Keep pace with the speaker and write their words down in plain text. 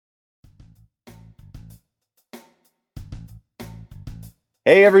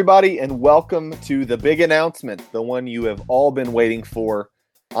Hey, everybody, and welcome to the big announcement, the one you have all been waiting for.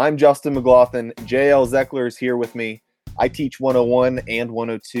 I'm Justin McLaughlin. JL Zeckler is here with me. I teach 101 and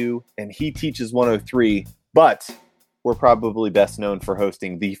 102, and he teaches 103, but we're probably best known for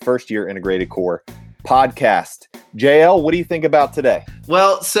hosting the First Year Integrated Core podcast. JL, what do you think about today?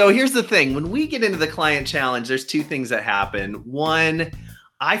 Well, so here's the thing. When we get into the client challenge, there's two things that happen. One,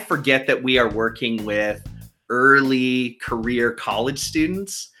 I forget that we are working with early career college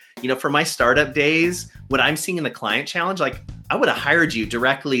students. For my startup days, what I'm seeing in the client challenge, like I would have hired you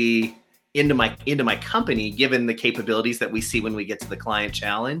directly into my company, given the capabilities that we see when we get to the client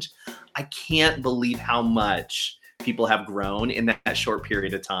challenge. I can't believe how much people have grown in that short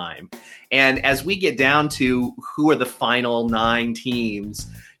period of time. And as we get down to who are the final 9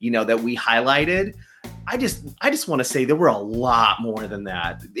 teams, that we highlighted, I just want to say there were a lot more than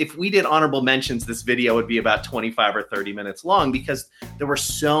that. If we did honorable mentions, this video would be about 25 or 30 minutes long because there were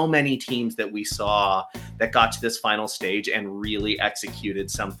so many teams that we saw that got to this final stage and really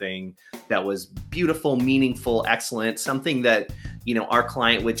executed something that was beautiful, meaningful, excellent, something that, our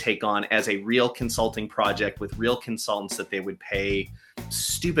client would take on as a real consulting project with real consultants that they would pay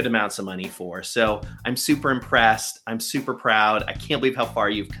stupid amounts of money for. So I'm super impressed. I'm super proud. I can't believe how far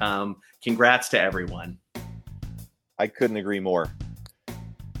you've come. Congrats to everyone. I couldn't agree more.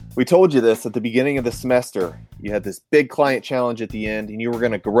 We told you this at the beginning of the semester. You had this big client challenge at the end, and you were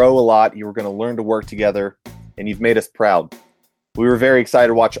going to grow a lot. You were going to learn to work together, and you've made us proud. We were very excited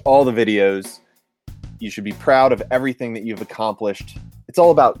to watch all the videos. You should be proud of everything that you've accomplished. It's all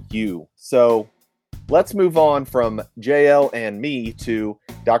about you. So let's move on from JL and me to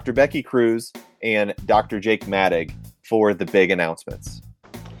Dr. Becky Cruz and Dr. Jake Madig for the big announcements.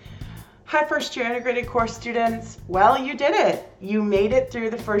 Hi, First Year Integrated Core students. Well, you did it. You made it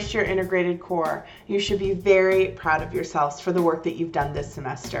through the First Year Integrated Core. You should be very proud of yourselves for the work that you've done this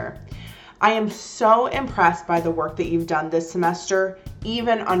semester. I am so impressed by the work that you've done this semester,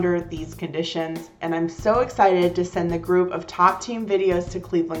 even under these conditions, and I'm so excited to send the group of top team videos to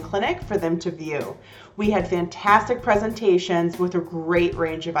Cleveland Clinic for them to view. We had fantastic presentations with a great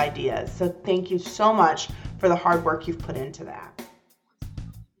range of ideas, so thank you so much for the hard work you've put into that.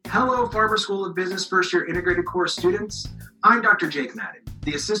 Hello, Farber School of Business First Year Integrated Core students. I'm Dr. Jake Madig,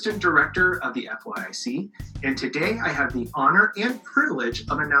 the Assistant Director of the FYIC, and today I have the honor and privilege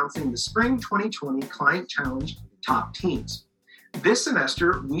of announcing the Spring 2020 Client Challenge top teams. This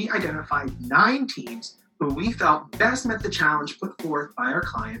semester, we identified 9 teams who we felt best met the challenge put forth by our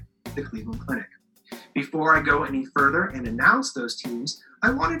client, the Cleveland Clinic. Before I go any further and announce those teams,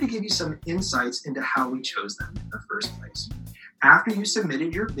 I wanted to give you some insights into how we chose them in the first place. After you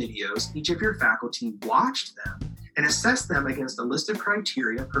submitted your videos, each of your faculty watched them and assessed them against a list of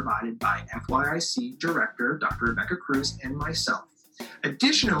criteria provided by FYIC Director Dr. Rebecca Cruz and myself.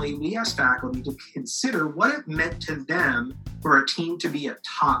 Additionally, we asked faculty to consider what it meant to them for a team to be a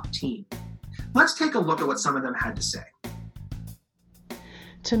top team. Let's take a look at what some of them had to say.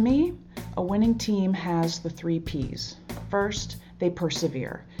 To me, a winning team has the 3 Ps. First, they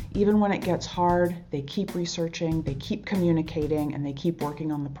persevere. Even when it gets hard, they keep researching, they keep communicating, and they keep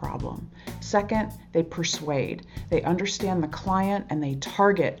working on the problem. Second, they persuade. They understand the client and they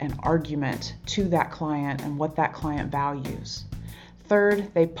target an argument to that client and what that client values.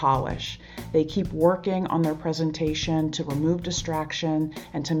 Third, they polish. They keep working on their presentation to remove distraction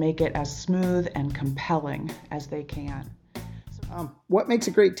and to make it as smooth and compelling as they can. What makes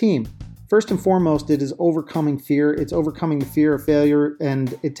a great team? First and foremost, it is overcoming fear. It's overcoming the fear of failure,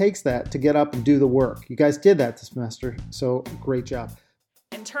 and it takes that to get up and do the work. You guys did that this semester, so great job.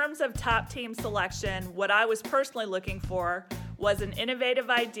 In terms of top team selection, what I was personally looking for was an innovative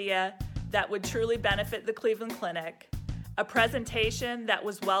idea that would truly benefit the Cleveland Clinic, a presentation that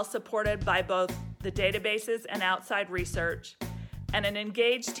was well supported by both the databases and outside research, and an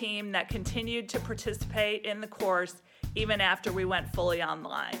engaged team that continued to participate in the course even after we went fully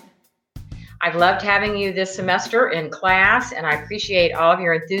online. I've loved having you this semester in class, and I appreciate all of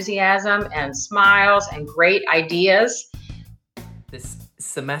your enthusiasm and smiles and great ideas. This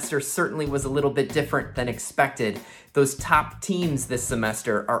semester certainly was a little bit different than expected. Those top teams this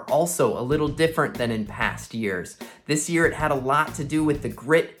semester are also a little different than in past years. This year it had a lot to do with the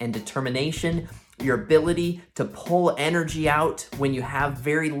grit and determination, your ability to pull energy out when you have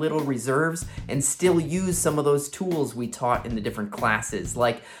very little reserves and still use some of those tools we taught in the different classes,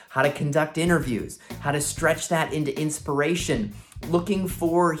 like how to conduct interviews, how to stretch that into inspiration, looking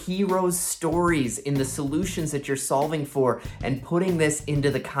for heroes' stories in the solutions that you're solving for, and putting this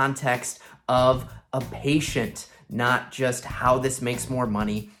into the context of a patient, not just how this makes more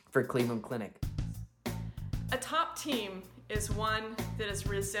money for Cleveland Clinic. A top team is one that is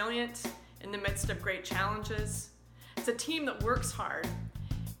resilient in the midst of great challenges. It's a team that works hard,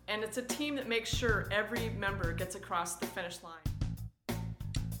 and it's a team that makes sure every member gets across the finish line.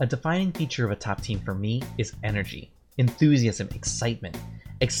 A defining feature of a top team for me is energy, enthusiasm, excitement.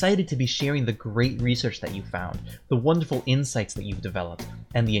 Excited to be sharing the great research that you found, the wonderful insights that you've developed,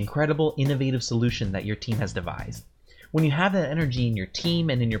 and the incredible innovative solution that your team has devised. When you have that energy in your team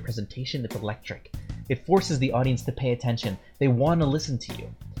and in your presentation, it's electric. It forces the audience to pay attention. They want to listen to you.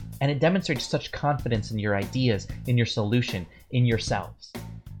 And it demonstrates such confidence in your ideas, in your solution, in yourselves.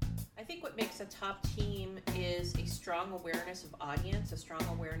 I think what makes a top team is a strong awareness of audience, a strong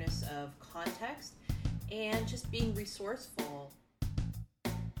awareness of context, and just being resourceful.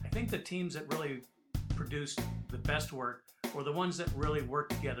 I think the teams that really produce the best work are the ones that really work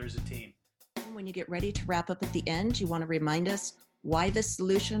together as a team. When you get ready to wrap up at the end, you want to remind us why this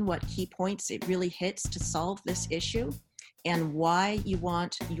solution, what key points it really hits to solve this issue, and why you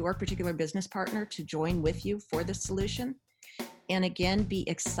want your particular business partner to join with you for this solution. And again, be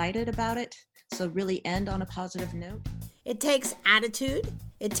excited about it. So really end on a positive note. It takes attitude,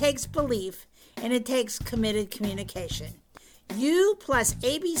 it takes belief, and it takes committed communication. You plus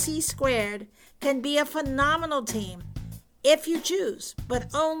ABC Squared can be a phenomenal team if you choose, but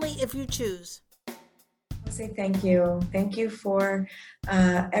only if you choose. I say thank you. Thank you for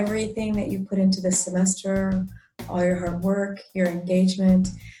everything that you put into this semester, all your hard work, your engagement,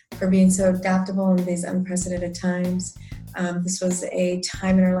 for being so adaptable in these unprecedented times. This was a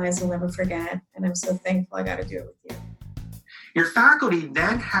time in our lives we'll never forget, and I'm so thankful I got to do it with you. Your faculty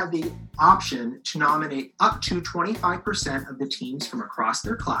then had the option to nominate up to 25% of the teams from across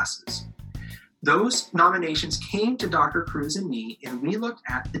their classes. Those nominations came to Dr. Cruz and me, and we looked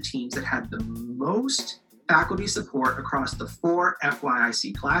at the teams that had the most faculty support across the 4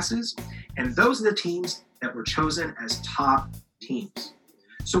 FYIC classes, and those are the teams that were chosen as top teams.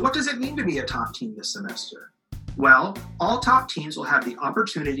 So what does it mean to be a top team this semester? Well, all top teams will have the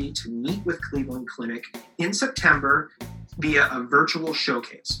opportunity to meet with Cleveland Clinic in September via a virtual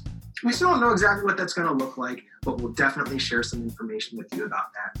showcase. We still don't know exactly what that's going to look like, but we'll definitely share some information with you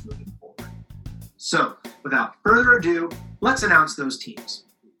about that moving forward. So, without further ado, let's announce those teams.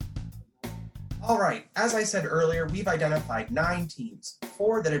 All right, as I said earlier, we've identified 9 teams,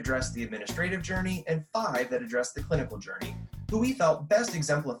 4 that address the administrative journey and 5 that address the clinical journey, who we felt best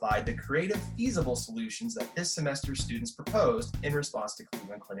exemplified the creative, feasible solutions that this semester's students proposed in response to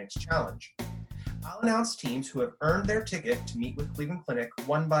Cleveland Clinic's challenge. I'll announce teams who have earned their ticket to meet with Cleveland Clinic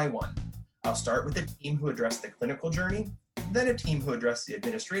one by one. I'll start with a team who addressed the clinical journey, then a team who addressed the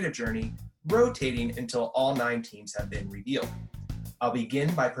administrative journey, rotating until all 9 teams have been revealed. I'll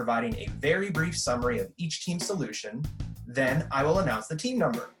begin by providing a very brief summary of each team's solution, then I will announce the team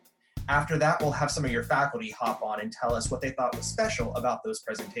number. After that, we'll have some of your faculty hop on and tell us what they thought was special about those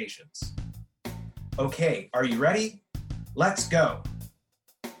presentations. Okay, are you ready? Let's go.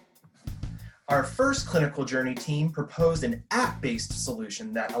 Our first clinical journey team proposed an app-based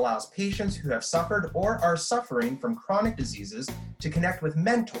solution that allows patients who have suffered or are suffering from chronic diseases to connect with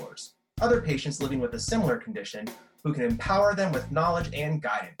mentors, other patients living with a similar condition, who can empower them with knowledge and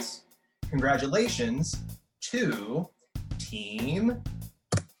guidance. Congratulations to Team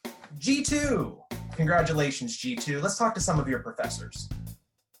G2. Congratulations, G2. Let's talk to some of your professors.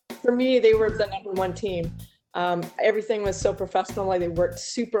 For me, they were the #1 team. Everything was so professional, like they worked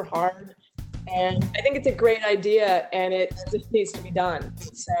super hard. And I think it's a great idea, and it just needs to be done.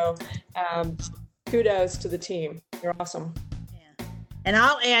 So kudos to the team. You're awesome. And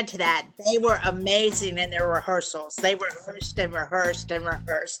I'll add to that, they were amazing in their rehearsals. They rehearsed and rehearsed and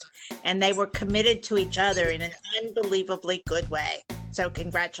rehearsed, and they were committed to each other in an unbelievably good way. So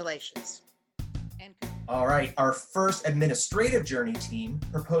congratulations. All right, our first administrative journey team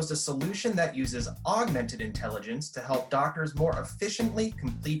proposed a solution that uses augmented intelligence to help doctors more efficiently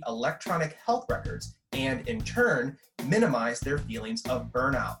complete electronic health records and, in turn, minimize their feelings of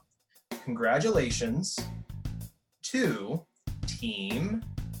burnout. Congratulations to Team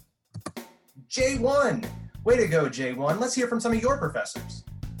J1. Way to go, J1. Let's hear from some of your professors.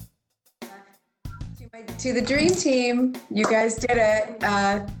 To the dream team, you guys did it.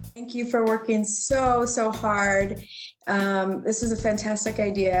 Thank you for working so hard. This is a fantastic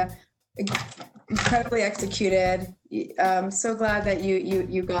idea, incredibly executed. I'm so glad that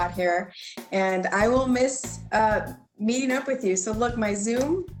you got here, and I will miss meeting up with you. So look, my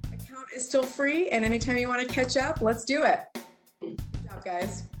Zoom account is still free, and anytime you want to catch up, let's do it. Good job,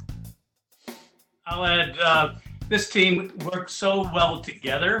 guys. I'll add, this team worked so well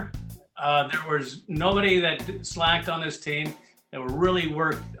together. There was nobody that slacked on this team. that were really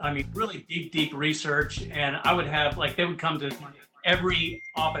really deep research. And I would have, like, they would come to every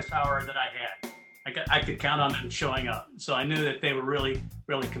office hour that I had. I could count on them showing up. So I knew that they were really,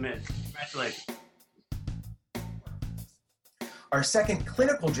 really committed. Congratulations. Our second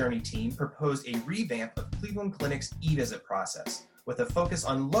clinical journey team proposed a revamp of Cleveland Clinic's e-visit process with a focus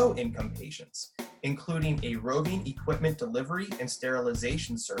on low-income patients, including a roving equipment delivery and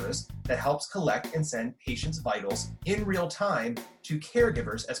sterilization service that helps collect and send patients' vitals in real time to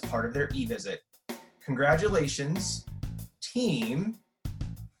caregivers as part of their e-visit. Congratulations, team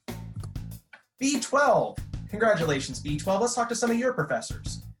B12. Congratulations, B12. Let's talk to some of your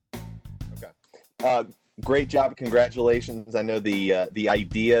professors. Okay. Great job. Congratulations. I know the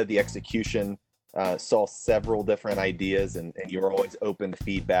idea, the execution, saw several different ideas, and you were always open to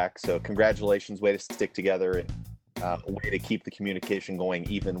feedback. So congratulations. Way to stick together, and a way to keep the communication going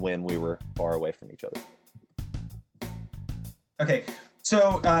even when we were far away from each other. Okay,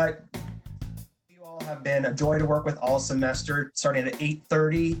 so you all have been a joy to work with all semester, starting at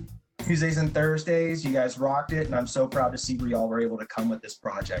 8:30 Tuesdays and Thursdays. You guys rocked it, and I'm so proud to see where y'all were able to come with this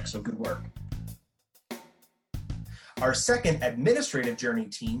project. So good work. Our second administrative journey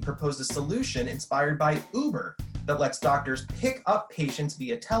team proposed a solution inspired by Uber that lets doctors pick up patients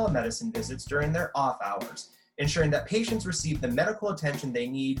via telemedicine visits during their off hours, ensuring that patients receive the medical attention they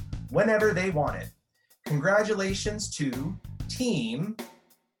need whenever they want it. Congratulations to team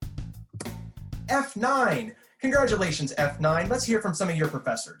F9. Congratulations, F9. Let's hear from some of your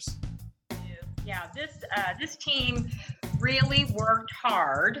professors. Yeah, this team really worked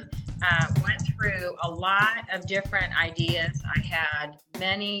hard, went through a lot of different ideas. I had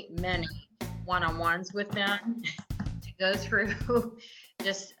many one-on-ones with them to go through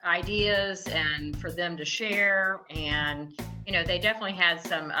just ideas and for them to share. And, you know, they definitely had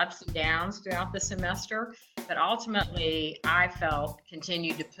some ups and downs throughout the semester, but ultimately I felt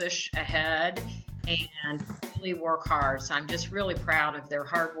continued to push ahead and really work hard. So I'm just really proud of their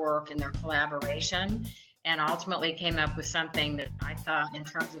hard work and their collaboration, and ultimately came up with something that I thought in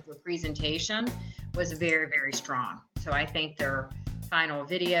terms of the presentation was very, very strong. So I think their final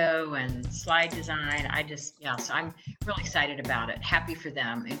video and slide design, so I'm really excited about it. Happy for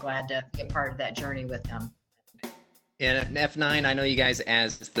them and glad to be a part of that journey with them. And F9, I know you guys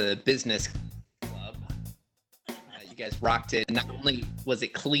as the business club, you guys rocked it. Not only was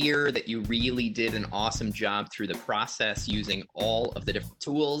it clear that you really did an awesome job through the process using all of the different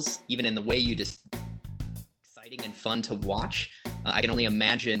tools, even in the way you just exciting and fun to watch. I can only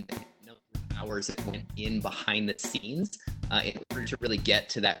imagine hours that went in behind the scenes in order to really get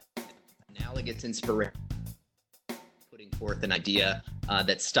to that analogous inspiration, putting forth an idea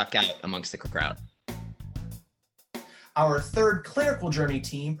that stuck out amongst the crowd. Our third clinical journey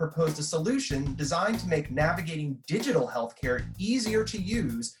team proposed a solution designed to make navigating digital healthcare easier to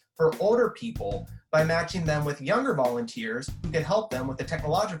use for older people by matching them with younger volunteers who could help them with the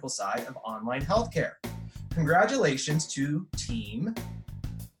technological side of online healthcare. Congratulations to team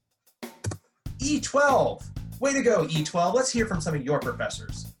E12. Way to go, E12. Let's hear from some of your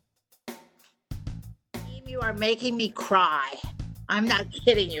professors. Team, you are making me cry. I'm not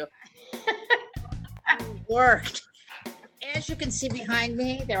kidding you. It worked. As you can see behind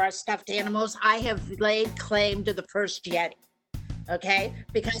me, there are stuffed animals. I have laid claim to the first Yeti, okay?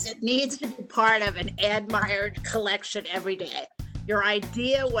 Because it needs to be part of an admired collection every day. Your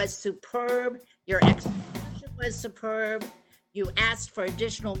idea was superb. Your execution was superb. You asked for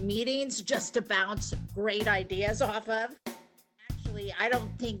additional meetings just to bounce great ideas off of. Actually, I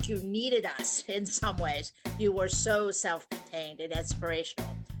don't think you needed us in some ways. You were so self-contained and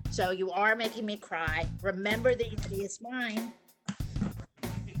inspirational. So you are making me cry. Remember the Yeti is mine.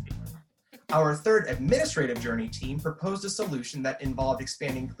 Our third administrative journey team proposed a solution that involved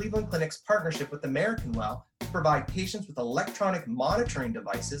expanding Cleveland Clinic's partnership with American Well to provide patients with electronic monitoring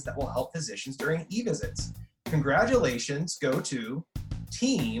devices that will help physicians during e-visits. Congratulations go to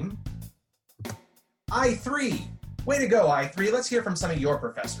team I3. Way to go, I3. Let's hear from some of your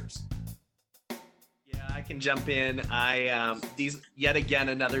professors. Yeah, I can jump in. Yet again,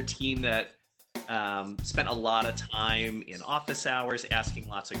 another team that spent a lot of time in office hours, asking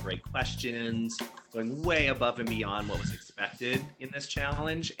lots of great questions, going way above and beyond what was expected in this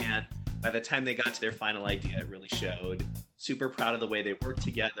challenge. And by the time they got to their final idea, it really showed. Super proud of the way they worked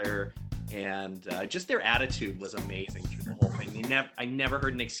together. And just their attitude was amazing through the whole thing. I never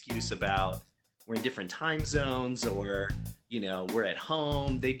heard an excuse about we're in different time zones or, we're at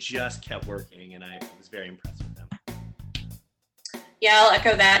home. They just kept working, and I was very impressed with them. Yeah, I'll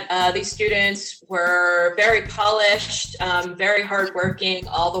echo that. These students were very polished, very hardworking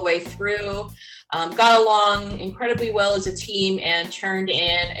all the way through. got along incredibly well as a team and turned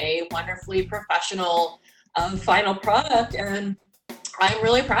in a wonderfully professional final product. And I'm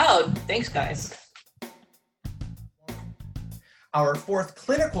really proud. Thanks, guys. Our fourth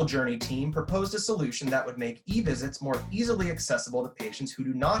clinical journey team proposed a solution that would make e-visits more easily accessible to patients who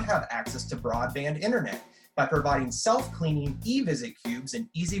do not have access to broadband internet by providing self-cleaning e-visit cubes in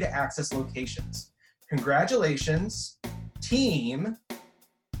easy-to-access locations. Congratulations, team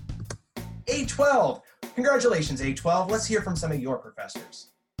A12. Congratulations, A12. Let's hear from some of your professors.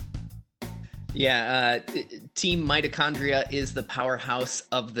 Yeah, Team Mitochondria is the powerhouse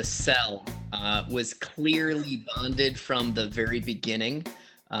of the cell. Was clearly bonded from the very beginning.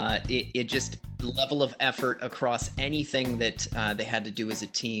 It just, the level of effort across anything that they had to do as a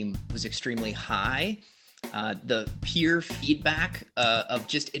team was extremely high. The peer feedback of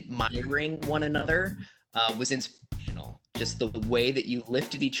just admiring one another was inspirational. Just the way that you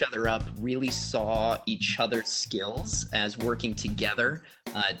lifted each other up, really saw each other's skills as working together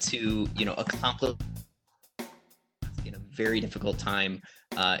to, accomplish in a very difficult time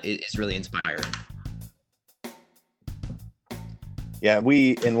is really inspiring. Yeah,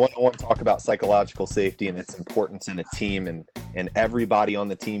 we in 101 talk about psychological safety and its importance in a team, and everybody on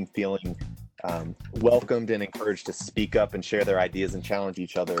the team feeling welcomed and encouraged to speak up and share their ideas and challenge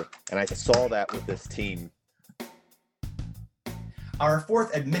each other. And I saw that with this team. Our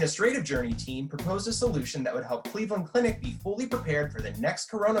fourth administrative journey team proposed a solution that would help Cleveland Clinic be fully prepared for the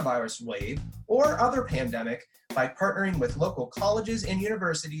next coronavirus wave or other pandemic by partnering with local colleges and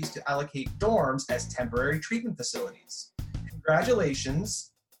universities to allocate dorms as temporary treatment facilities.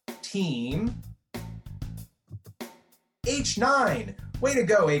 Congratulations, team H9. Way to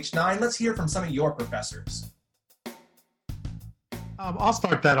go, H9. Let's hear from some of your professors. I'll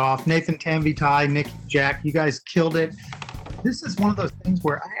start that off. Nathan, Tamby, Ty, Nikki, Jack, you guys killed it. This is one of those things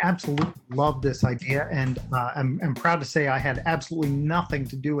where I absolutely love this idea, and I'm proud to say I had absolutely nothing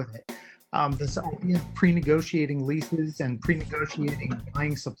to do with it. This idea of pre-negotiating leases and pre-negotiating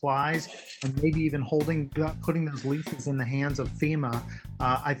buying supplies, and maybe even putting those leases in the hands of FEMA,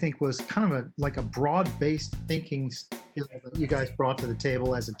 I think was kind of like a broad-based thinking skill that you guys brought to the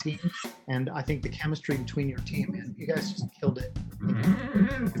table as a team. And I think the chemistry between your team, and you guys just killed it.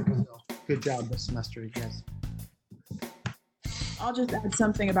 So, good job this semester, you guys. I'll just add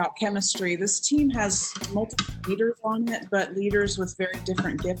something about chemistry. This team has multiple leaders on it, but leaders with very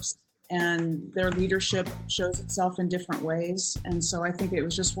different gifts, and their leadership shows itself in different ways. And so I think it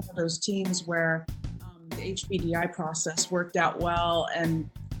was just one of those teams where the HBDI process worked out well, and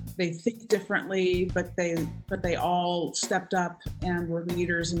they think differently, but they all stepped up and were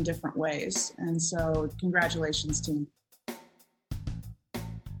leaders in different ways. And so congratulations, team.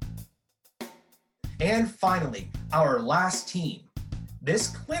 And finally, our last team. This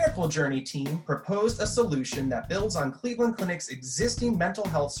clinical journey team proposed a solution that builds on Cleveland Clinic's existing mental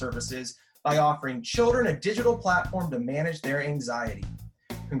health services by offering children a digital platform to manage their anxiety.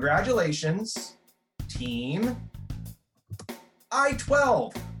 Congratulations, team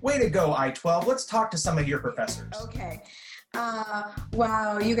I-12. Way to go, I-12. Let's talk to some of your professors. Okay.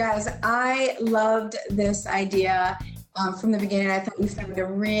 Wow, you guys, I loved this idea from the beginning. I thought you found a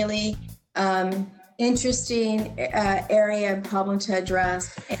really interesting area and problem to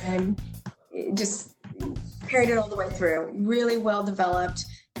address, and just carried it all the way through. Really well developed,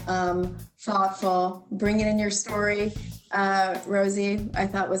 thoughtful, bringing in your story, Rosie, I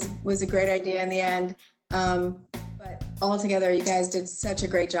thought was a great idea in the end. But altogether, you guys did such a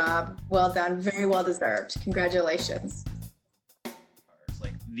great job. Well done, very well deserved. Congratulations.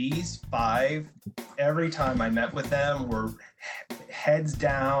 Like these 5, every time I met with them, were heads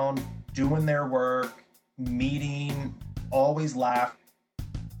down, doing their work, meeting, always laugh.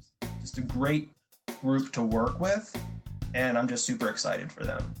 Just a great group to work with, and I'm just super excited for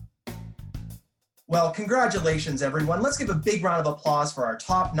them. Well, congratulations, everyone. Let's give a big round of applause for our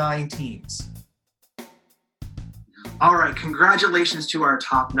top 9 teams. All right, congratulations to our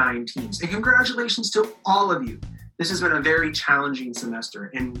top 9 teams, and congratulations to all of you. This has been a very challenging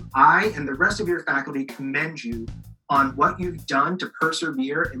semester, and I and the rest of your faculty commend you on what you've done to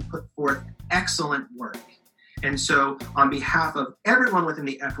persevere and put forth excellent work. And so on behalf of everyone within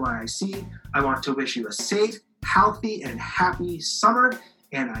the FYIC, I want to wish you a safe, healthy, and happy summer,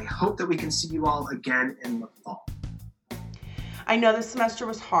 and I hope that we can see you all again in the fall. I know this semester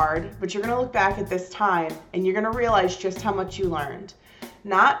was hard, but you're going to look back at this time and you're going to realize just how much you learned.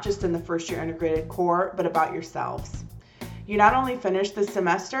 Not just in the first year integrated core, but about yourselves. You not only finished this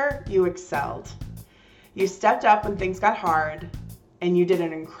semester, you excelled. You stepped up when things got hard, and you did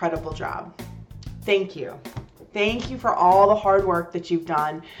an incredible job. Thank you. Thank you for all the hard work that you've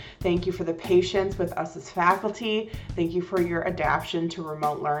done. Thank you for the patience with us as faculty. Thank you for your adaptation to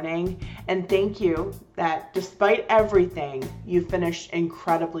remote learning. And thank you that despite everything, you finished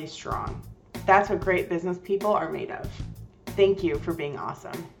incredibly strong. That's what great business people are made of. Thank you for being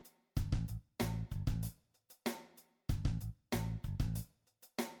awesome.